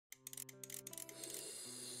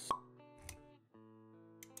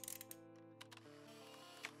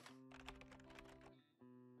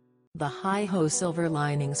The Hi-Ho Silver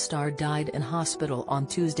Lining star died in hospital on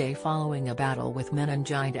Tuesday following a battle with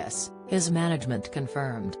meningitis, his management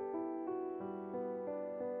confirmed.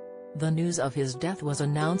 The news of his death was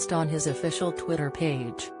announced on his official Twitter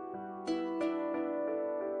page.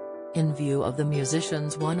 In view of the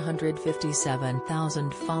musician's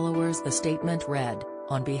 157,000 followers, the statement read,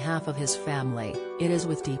 "On behalf of his family, it is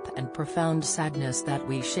with deep and profound sadness that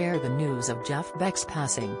we share the news of Jeff Beck's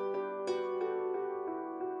passing.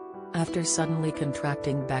 After suddenly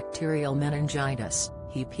contracting bacterial meningitis,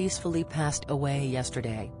 he peacefully passed away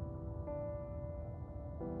yesterday.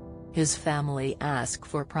 His family ask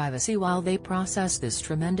for privacy while they process this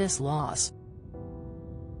tremendous loss."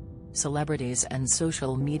 Celebrities and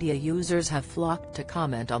social media users have flocked to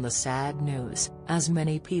comment on the sad news, as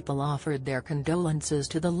many people offered their condolences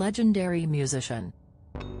to the legendary musician.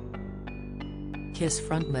 Kiss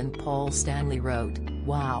frontman Paul Stanley wrote,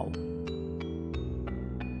 "Wow.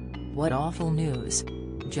 What awful news.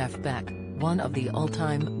 Jeff Beck, one of the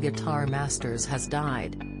all-time guitar masters, has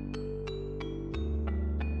died."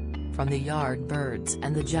 From the Yardbirds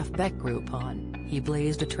and the Jeff Beck Group on, he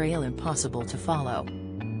blazed a trail impossible to follow.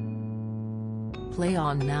 "Play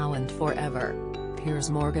on now and forever." Piers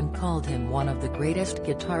Morgan called him one of the greatest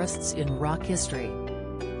guitarists in rock history.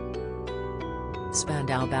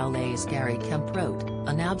 Spandau Ballet's Gary Kemp wrote,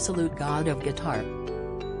 "An absolute god of guitar.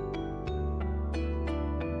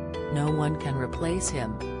 No one can replace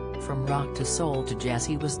him. From rock to soul to jazz,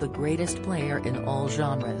 he was the greatest player in all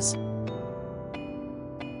genres.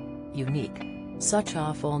 Unique. Such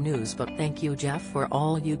awful news, but thank you, Jeff, for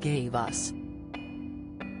all you gave us."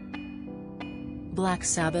 Black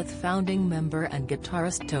Sabbath founding member and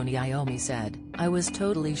guitarist Tony Iommi said, "I was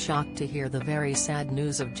totally shocked to hear the very sad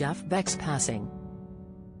news of Jeff Beck's passing.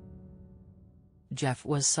 Jeff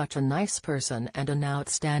was such a nice person and an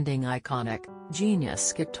outstanding, iconic,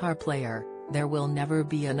 genius guitar player. There will never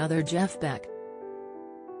be another Jeff Beck.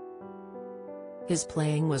 His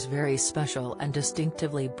playing was very special and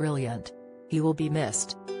distinctively brilliant. He will be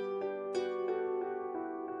missed."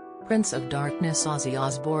 Prince of Darkness Ozzy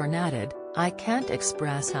Osbourne added, "I can't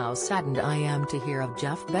express how saddened I am to hear of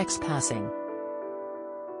Jeff Beck's passing.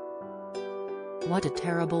 What a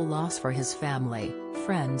terrible loss for his family,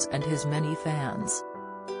 friends and his many fans.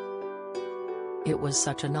 It was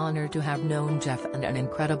such an honor to have known Jeff and an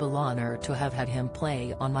incredible honor to have had him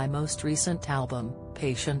play on my most recent album,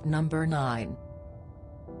 Patient Number 9.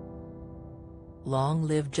 Long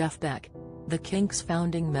live Jeff Beck." The Kinks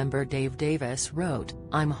founding member Dave Davis wrote,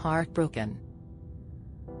 "I'm heartbroken.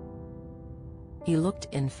 He looked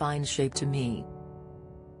in fine shape to me.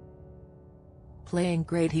 Playing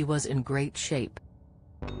great, he was in great shape.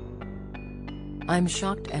 I'm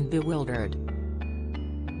shocked and bewildered.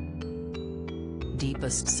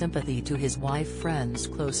 Deepest sympathy to his wife, friends,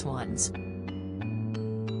 close ones.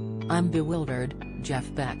 I'm bewildered,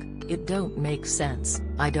 Jeff Beck, it don't make sense,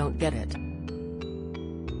 I don't get it.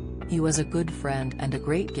 He was a good friend and a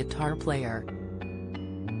great guitar player."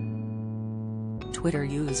 Twitter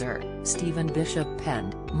user, Stephen Bishop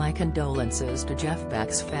penned, "My condolences to Jeff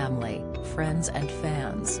Beck's family, friends and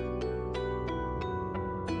fans.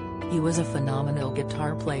 He was a phenomenal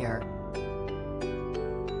guitar player."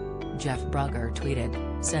 Jeff Brugger tweeted,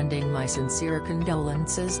 "Sending my sincere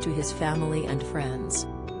condolences to his family and friends.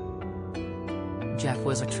 Jeff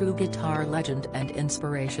was a true guitar legend and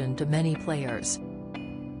inspiration to many players.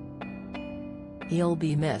 He'll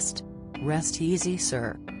be missed. Rest easy,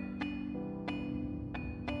 sir."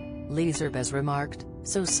 Laserbez remarked,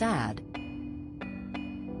 "So sad.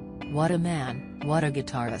 What a man, what a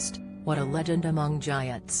guitarist, what a legend among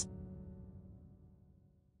giants.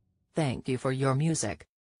 Thank you for your music."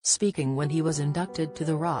 Speaking when he was inducted to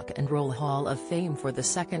the Rock and Roll Hall of Fame for the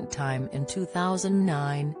second time in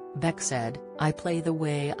 2009, Beck said, "I play the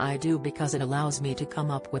way I do because it allows me to come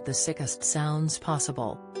up with the sickest sounds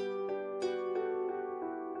possible.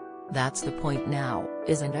 That's the point now,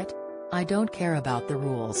 isn't it? I don't care about the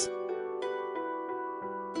rules.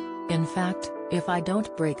 In fact, if I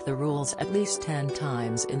don't break the rules at least 10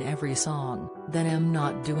 times in every song, then I'm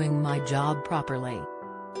not doing my job properly."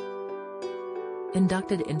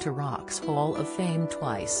 Inducted into Rock's Hall of Fame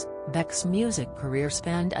twice, Beck's music career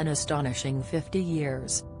spanned an astonishing 50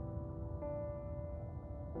 years.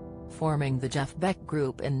 Forming the Jeff Beck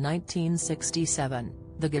Group in 1967,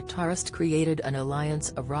 the guitarist created an alliance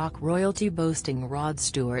of rock royalty boasting Rod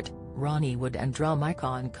Stewart, Ronnie Wood and drum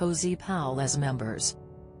icon Cozy Powell as members.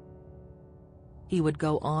 He would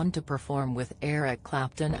go on to perform with Eric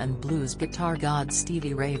Clapton and blues guitar god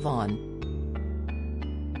Stevie Ray Vaughan.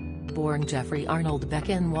 Born Jeffrey Arnold Beck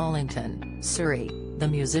in Wallington, Surrey, The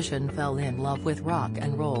musician fell in love with rock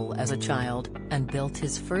and roll as a child, and built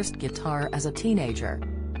his first guitar as a teenager.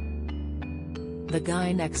 The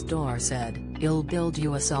guy next door said, "I'll build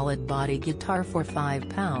you a solid body guitar for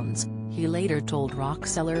 £5, he later told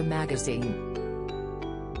Rockseller magazine.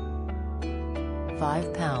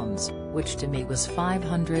 £5, which to me was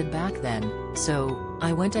 500 back then, so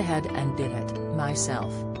I went ahead and did it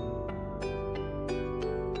myself.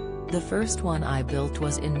 The first one I built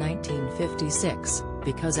was in 1956,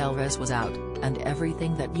 because Elvis was out, and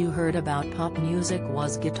everything that you heard about pop music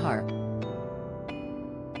was guitar.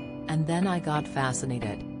 And then I got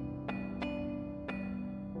fascinated.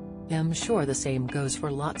 I'm sure the same goes for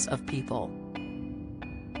lots of people."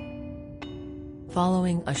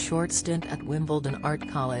 Following a short stint at Wimbledon Art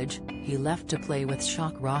College, he left to play with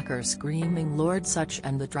shock rocker Screaming Lord Sutch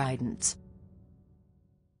and the Tridents.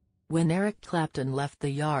 When Eric Clapton left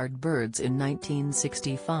the Yardbirds in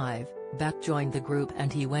 1965, Beck joined the group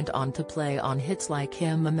and he went on to play on hits like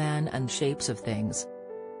 "I'm a Man" and "Shapes of Things."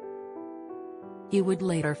 He would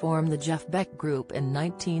later form the Jeff Beck Group in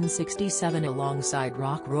 1967 alongside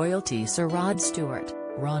rock royalty Sir Rod Stewart,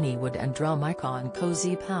 Ronnie Wood and drum icon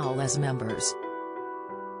Cozy Powell as members.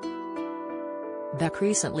 Beck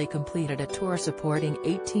recently completed a tour supporting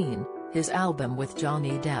 18, his album with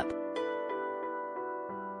Johnny Depp.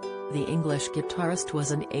 The English guitarist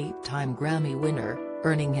was an 8-time Grammy winner,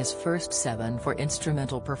 earning his first 7 for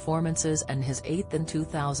instrumental performances and his 8th in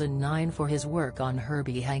 2009 for his work on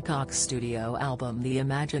Herbie Hancock's studio album The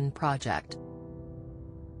Imagine Project.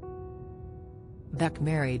 Beck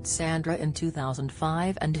married Sandra in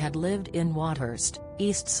 2005 and had lived in Wadhurst,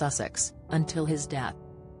 East Sussex, until his death.